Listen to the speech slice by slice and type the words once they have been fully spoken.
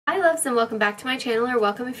loves, and welcome back to my channel, or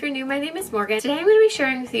welcome if you're new. My name is Morgan. Today I'm going to be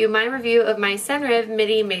sharing with you my review of my Senreve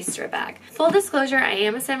Midi Maestra bag. Full disclosure, I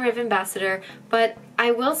am a Senreve ambassador, but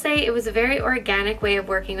I will say it was a very organic way of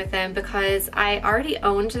working with them because I already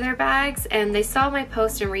owned their bags and they saw my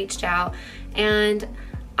post and reached out, and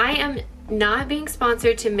I am not being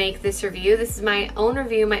sponsored to make this review. This is my own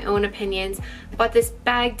review, my own opinions, but this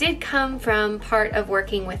bag did come from part of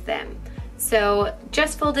working with them. So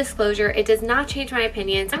just full disclosure, it does not change my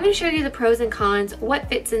opinions. I'm going to show you the pros and cons, what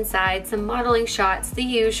fits inside, some modeling shots, the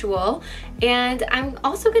usual, and I'm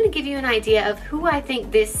also going to give you an idea of who I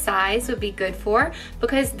think this size would be good for,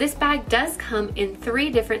 because this bag does come in 3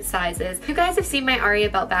 different sizes. You guys have seen my Aria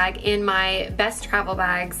belt bag in my best travel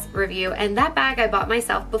bags review, and that bag I bought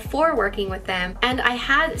myself before working with them, and I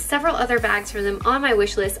had several other bags from them on my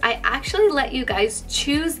wish list. I actually let you guys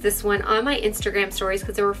choose this one on my Instagram stories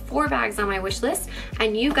because there were 4 bags on my wish list,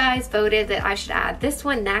 and you guys voted that I should add this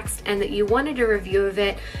one next and that you wanted a review of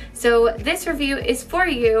it. So this review is for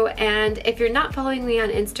you, and if you're not following me on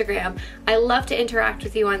Instagram, I love to interact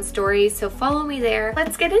with you on stories, so follow me there.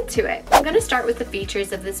 Let's get into it. I'm going to start with the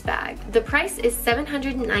features of this bag. The price is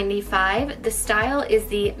 $795. The style is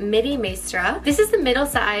the Midi Maestra. This is the middle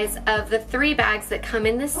size of the 3 bags that come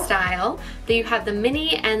in this style. So you have the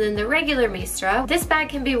mini and then the regular Maestra. This bag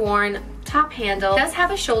can be worn top handle. It does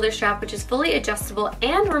have a shoulder strap which is fully adjustable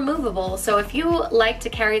and removable, so if you like to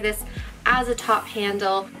carry this as a top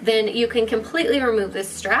handle, then you can completely remove this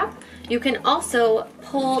strap. You can also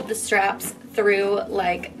pull the straps through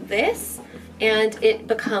like this and it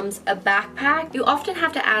becomes a backpack. You often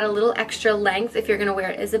have to add a little extra length if you're going to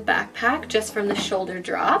wear it as a backpack just from the shoulder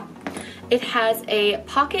drop. It has a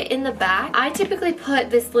pocket in the back. I typically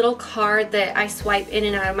put this little card that I swipe in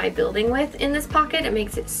and out of my building with in this pocket. It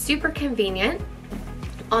makes it super convenient.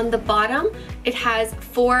 On the bottom, it has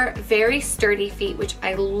 4 very sturdy feet, which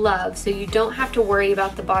I love, so you don't have to worry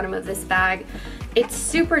about the bottom of this bag. It's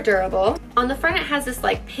super durable. On the front, it has this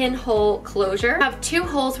like pinhole closure. You have 2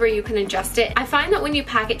 holes where you can adjust it. I find that when you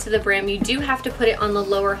pack it to the brim, you do have to put it on the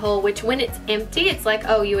lower hole, which when it's empty, it's like,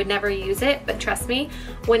 oh, you would never use it. But trust me,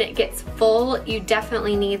 when it gets full, you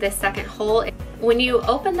definitely need this second hole. When you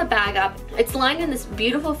open the bag up, it's lined in this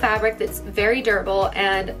beautiful fabric that's very durable,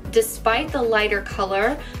 and despite the lighter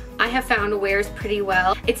color, I have found wears pretty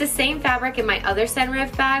well. It's the same fabric in my other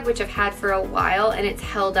Senreve bag, which I've had for a while, and it's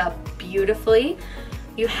held up beautifully.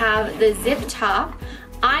 You have the zip top.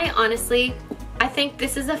 I think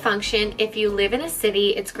this is a function if you live in a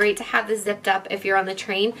city. It's great to have this zipped up if you're on the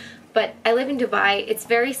train, but I live in Dubai. It's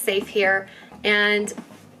very safe here, and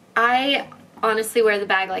I honestly wear the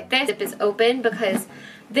bag like this. Zip is open because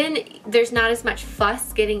then there's not as much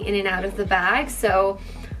fuss getting in and out of the bag, so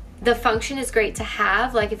the function is great to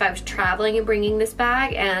have. Like if I was traveling and bringing this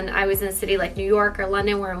bag and I was in a city like New York or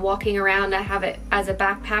London where I'm walking around, I have it as a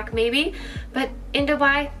backpack maybe. But in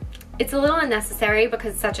Dubai, it's a little unnecessary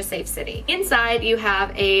because it's such a safe city. Inside you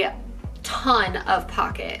have a ton of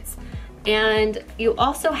pockets, and you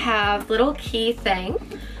also have a little key thing.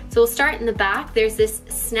 So we'll start in the back. There's this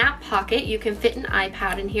snap pocket. You can fit an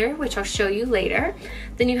iPad in here, which I'll show you later.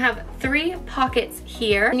 Then you have 3 pockets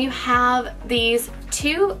here. And you have these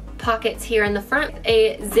 2 pockets here in the front,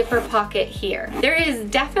 a zipper pocket here. There is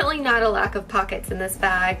definitely not a lack of pockets in this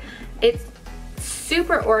bag. It's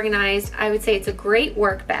super organized. I would say it's a great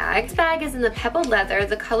work bag. This bag is in the pebbled leather.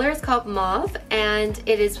 The color is called mauve, and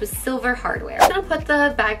it is with silver hardware. I'm gonna put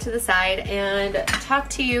the bag to the side and talk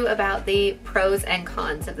to you about the pros and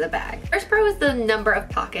cons of the bag. First pro is the number of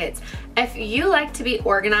pockets. If you like to be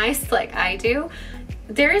organized like I do,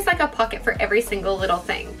 there is like a pocket for every single little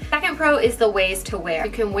thing. Second pro is the ways to wear.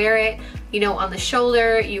 You can wear it, you know, on the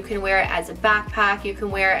shoulder, you can wear it as a backpack, you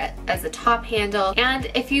can wear it as a top handle,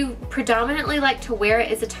 and if you predominantly like to wear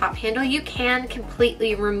it as a top handle, you can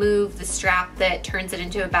completely remove the strap that turns it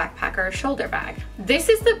into a backpack or a shoulder bag. This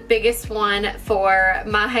is the biggest one for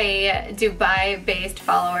my Dubai-based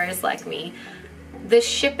followers like me. The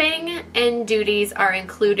shipping and duties are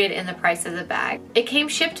included in the price of the bag. It came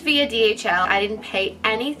shipped via DHL. I didn't pay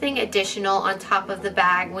anything additional on top of the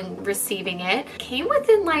bag when receiving it. It came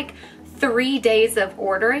within like 3 days of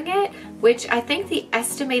ordering it, which I think the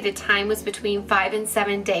estimated time was between 5 and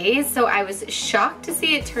 7 days, so I was shocked to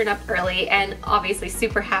see it turn up early and obviously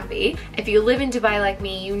super happy. If you live in Dubai like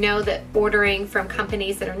me, you know that ordering from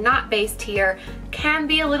companies that are not based here can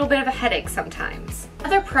be a little bit of a headache sometimes.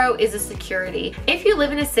 Another pro is the security. If you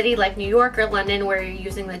live in a city like New York or London where you're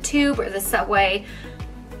using the tube or the subway,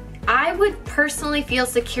 I would personally feel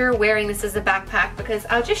secure wearing this as a backpack because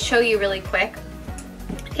I'll just show you really quick.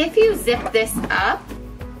 If you zip this up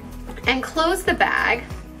and close the bag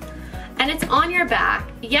and it's on your back,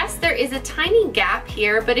 yes, there is a tiny gap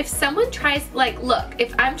here, but if someone tries, like, look,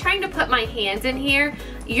 if I'm trying to put my hands in here,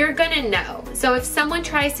 you're gonna know. So if someone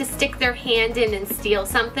tries to stick their hand in and steal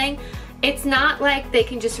something, it's not like they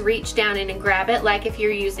can just reach down in and grab it like if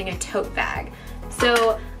you're using a tote bag.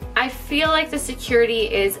 So I feel like the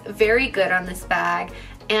security is very good on this bag,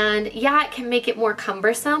 and yeah, it can make it more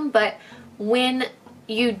cumbersome, but when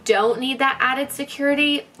you don't need that added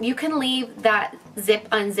security, you can leave that zip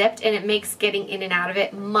unzipped and it makes getting in and out of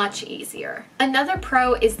it much easier. Another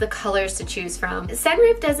pro is the colors to choose from.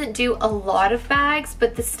 Senreve doesn't do a lot of bags,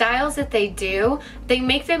 but the styles that they do, they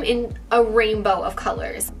make them in a rainbow of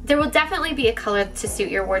colors. There will definitely be a color to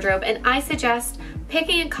suit your wardrobe, and I suggest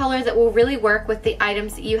picking a color that will really work with the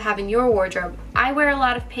items that you have in your wardrobe. I wear a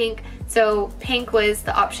lot of pink, so pink was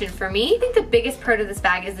the option for me. I think the biggest pro to this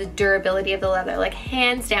bag is the durability of the leather. Like,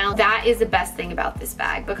 hands down, that is the best thing about this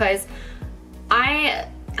bag, because I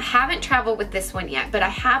haven't traveled with this one yet, but I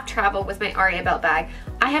have traveled with my Aria belt bag.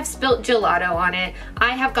 I have spilt gelato on it.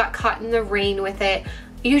 I have got caught in the rain with it.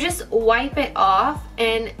 You just wipe it off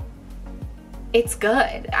and it's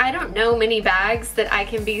good. I don't know many bags that I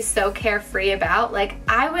can be so carefree about. Like,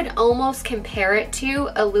 I would almost compare it to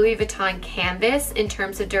a Louis Vuitton canvas in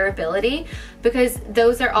terms of durability, because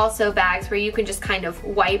those are also bags where you can just kind of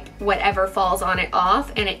wipe whatever falls on it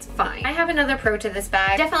off and it's fine. I have another pro to this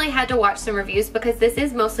bag. I definitely had to watch some reviews because this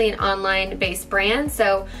is mostly an online based brand,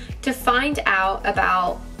 so to find out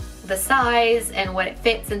about the size and what it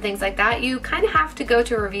fits and things like that, you kind of have to go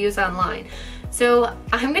to reviews online. So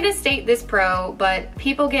I'm gonna state this pro, but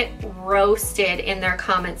people get roasted in their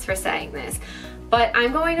comments for saying this. But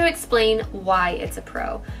I'm going to explain why it's a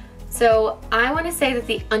pro. So I wanna say that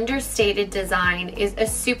the understated design is a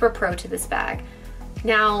super pro to this bag.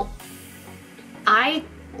 Now, I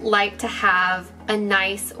like to have a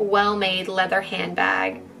nice, well-made leather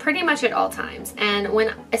handbag pretty much at all times.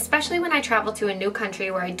 And especially when I travel to a new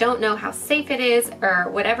country where I don't know how safe it is or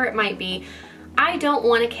whatever it might be, I don't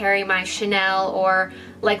want to carry my Chanel or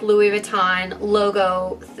like Louis Vuitton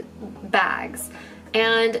logo bags.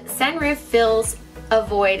 And Senreve fills a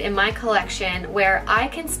void in my collection where I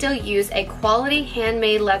can still use a quality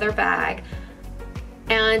handmade leather bag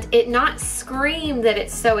and it not scream that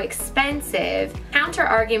it's so expensive. Counter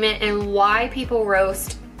argument and why people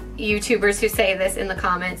roast YouTubers who say this in the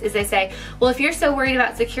comments is they say, well, if you're so worried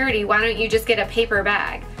about security, why don't you just get a paper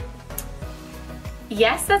bag?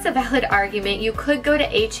 Yes, that's a valid argument. You could go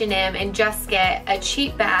to H&M and just get a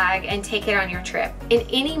cheap bag and take it on your trip. In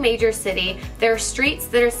any major city, there are streets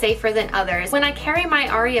that are safer than others. When I carry my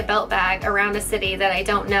Aria belt bag around a city that I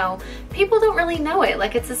don't know, people don't really know it.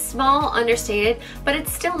 Like, it's a small, understated, but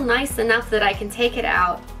it's still nice enough that I can take it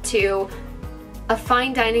out to a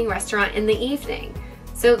fine dining restaurant in the evening.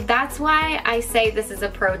 So that's why I say this is a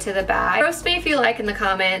pro to the bag. Roast me if you like in the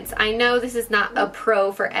comments. I know this is not a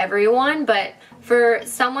pro for everyone, but for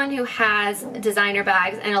someone who has designer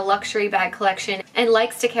bags and a luxury bag collection and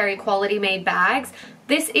likes to carry quality made bags,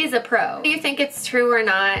 this is a pro. Do you think it's true or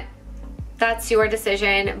not? That's your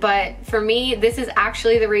decision, but for me, this is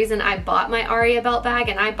actually the reason I bought my Aria belt bag,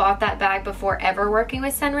 and I bought that bag before ever working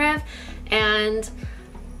with Senreve, and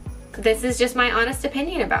this is just my honest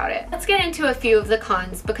opinion about it. Let's get into a few of the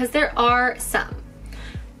cons, because there are some.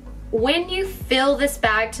 When you fill this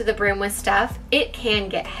bag to the brim with stuff, it can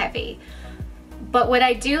get heavy. But what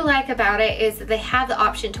I do like about it is that they have the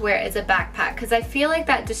option to wear it as a backpack, because I feel like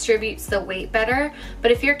that distributes the weight better.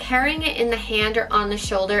 But if you're carrying it in the hand or on the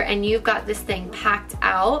shoulder and you've got this thing packed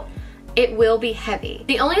out, it will be heavy.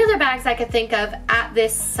 The only other bags I could think of at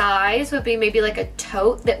this size would be maybe like a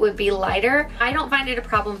tote that would be lighter. I don't find it a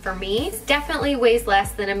problem for me. It definitely weighs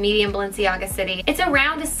less than a medium Balenciaga City. It's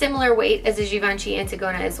around a similar weight as a Givenchy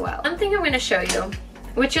Antigona as well. One thing I'm going to show you,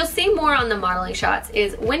 which you'll see more on the modeling shots,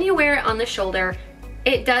 is when you wear it on the shoulder,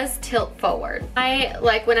 it does tilt forward.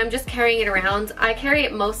 Like when I'm just carrying it around, I carry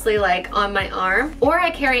it mostly like on my arm, or I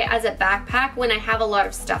carry it as a backpack when I have a lot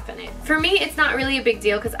of stuff in it. For me, it's not really a big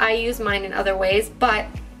deal because I use mine in other ways, but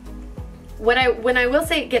when I will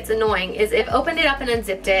say it gets annoying is if I opened it up and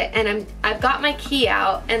unzipped it and I've got my key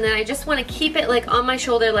out and then I just want to keep it like on my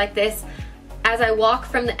shoulder like this as I walk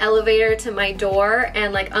from the elevator to my door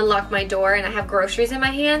and like unlock my door and I have groceries in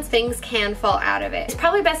my hands, things can fall out of it. It's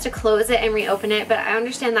probably best to close it and reopen it, but I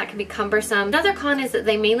understand that can be cumbersome. Another con is that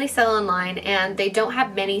they mainly sell online and they don't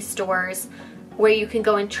have many stores where you can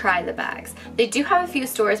go and try the bags. They do have a few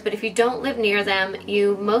stores, but if you don't live near them,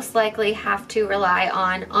 you most likely have to rely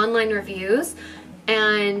on online reviews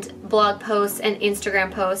and blog posts and Instagram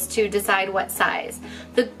posts to decide what size.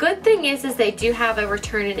 The good thing is they do have a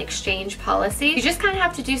return and exchange policy. You just kind of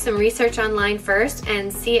have to do some research online first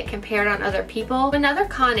and see it compared on other people. Another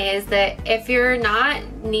con is that if you're not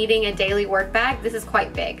needing a daily work bag, this is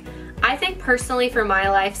quite big. I think personally for my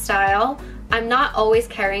lifestyle, I'm not always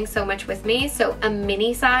carrying so much with me, so a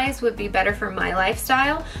mini size would be better for my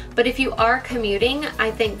lifestyle. But if you are commuting,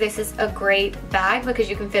 I think this is a great bag because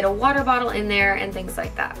you can fit a water bottle in there and things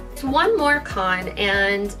like that. So one more con,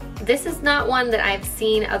 and this is not one that I've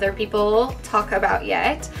seen other people talk about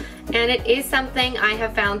yet, and it is something I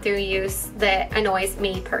have found through use that annoys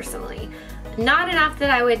me personally. Not enough that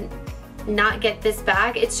I would not get this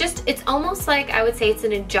bag. It's almost like I would say it's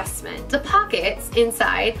an adjustment. The pockets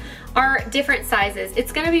inside are different sizes.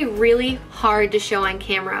 It's gonna be really hard to show on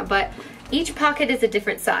camera, but each pocket is a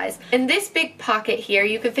different size. In this big pocket here,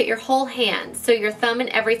 you can fit your whole hand, so your thumb and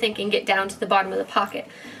everything can get down to the bottom of the pocket.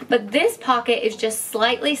 But this pocket is just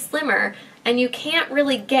slightly slimmer, and you can't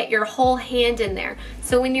really get your whole hand in there.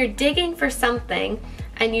 So when you're digging for something,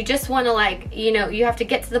 and you just want to, like, you know, you have to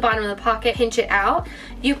get to the bottom of the pocket, pinch it out,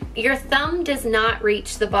 your thumb does not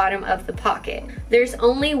reach the bottom of the pocket. There's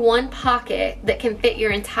only one pocket that can fit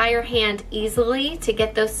your entire hand easily to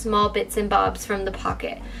get those small bits and bobs from the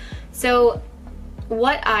pocket. So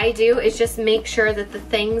what I do is just make sure that the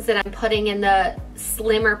things that I'm putting in the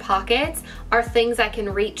slimmer pockets are things I can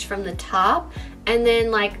reach from the top. And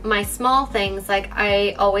then like my small things, like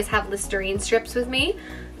I always have Listerine strips with me.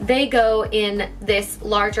 They go in this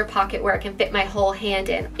larger pocket where I can fit my whole hand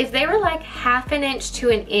in. If they were like 1/2 inch to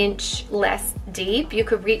 1 inch less deep, you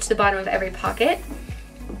could reach the bottom of every pocket,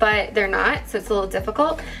 but they're not, so it's a little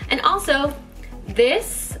difficult. And also,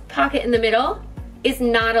 this pocket in the middle is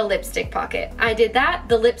not a lipstick pocket. I did that.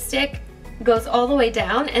 The lipstick goes all the way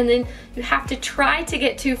down, and then you have to try to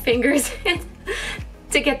get 2 fingers in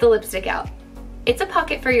to get the lipstick out. It's a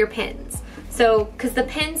pocket for your pins. So, because the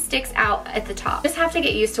pin sticks out at the top. Just have to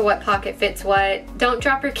get used to what pocket fits what. Don't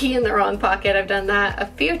drop your key in the wrong pocket. I've done that a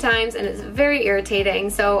few times and it's very irritating.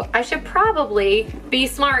 So I should probably be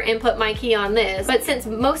smart and put my key on this. But since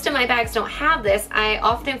most of my bags don't have this, I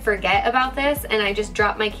often forget about this and I just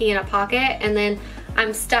drop my key in a pocket and then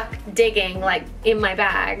I'm stuck digging like in my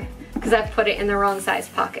bag because I've put it in the wrong size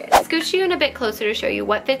pocket. Scooch you in a bit closer to show you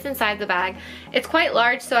what fits inside the bag. It's quite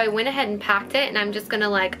large, so I went ahead and packed it and I'm just gonna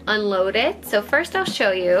like unload it. So first I'll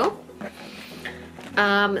show you.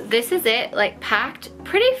 This is it, like packed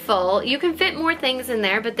pretty full. You can fit more things in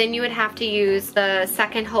there, but then you would have to use the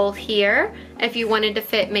second hole here if you wanted to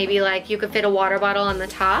fit maybe like you could fit a water bottle on the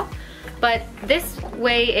top. But this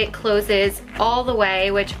way it closes all the way,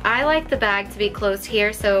 which I like the bag to be closed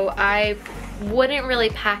here, so I wouldn't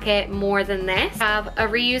really pack it more than this. I have a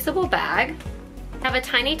reusable bag. I have a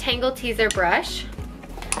tiny Tangle Teezer brush.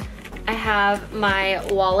 I have my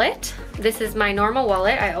wallet. This is my normal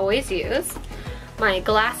wallet I always use. My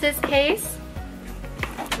glasses case.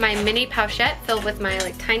 My mini pouchette filled with my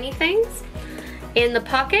like tiny things. In the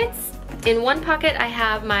pockets, in one pocket I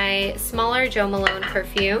have my smaller Jo Malone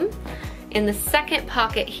perfume. In the second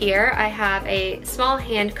pocket here I have a small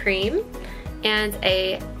hand cream and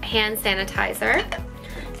a hand sanitizer.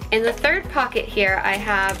 In the third pocket here, I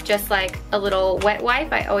have just like a little wet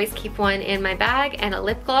wipe. I always keep one in my bag, and a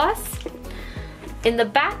lip gloss. In the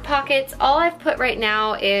back pockets, all I've put right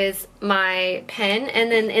now is my pen,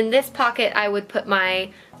 and then in this pocket, I would put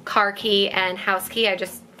my car key and house key. I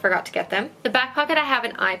just forgot to get them. The back pocket, I have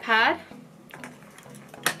an iPad,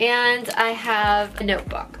 and I have a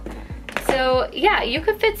notebook. So yeah, you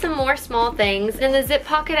could fit some more small things. In the zip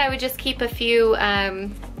pocket, I would just keep a few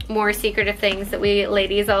more secretive things that we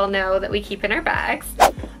ladies all know that we keep in our bags.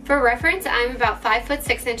 For reference, I'm about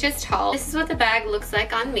 5'6" tall. This is what the bag looks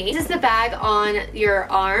like on me. This is the bag on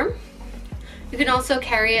your arm. You can also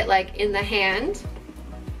carry it like in the hand.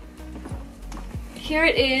 Here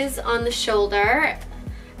it is on the shoulder.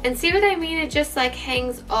 And see what I mean? It just like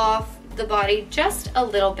hangs off the body just a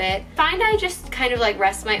little bit. Find I just kind of like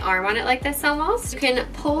rest my arm on it like this almost. You can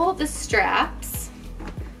pull the straps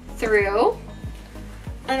through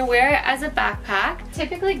and wear it as a backpack.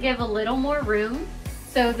 Typically give a little more room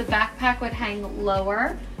so the backpack would hang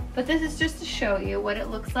lower, but this is just to show you what it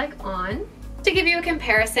looks like on. To give you a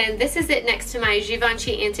comparison, this is it next to my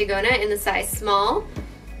Givenchy Antigona in the size small.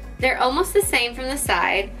 They're almost the same from the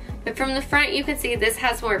side, but from the front you can see this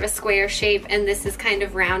has more of a square shape and this is kind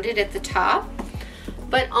of rounded at the top.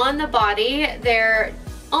 But on the body, they're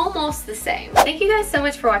almost the same. Thank you guys so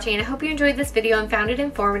much for watching, and I hope you enjoyed this video and found it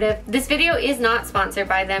informative. This video is not sponsored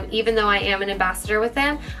by them, even though I am an ambassador with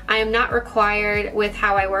them. I am not required with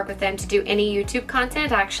how I work with them to do any YouTube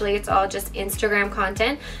content. Actually, it's all just Instagram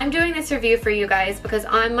content. I'm doing this review for you guys because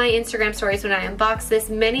on my Instagram stories when I unboxed this,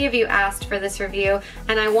 many of you asked for this review,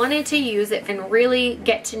 and I wanted to use it and really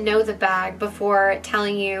get to know the bag before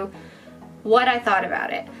telling you what I thought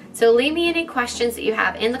about it. So leave me any questions that you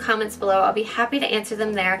have in the comments below. I'll be happy to answer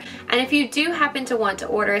them there. And if you do happen to want to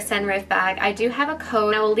order a Senreve bag, I do have a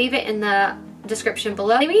code. I will leave it in the description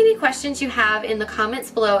below. Leave me any questions you have in the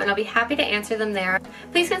comments below and I'll be happy to answer them there.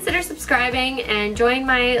 Please consider subscribing and join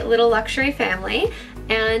my little luxury family,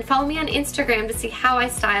 and follow me on Instagram to see how I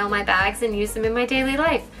style my bags and use them in my daily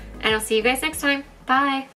life. And I'll see you guys next time. Bye!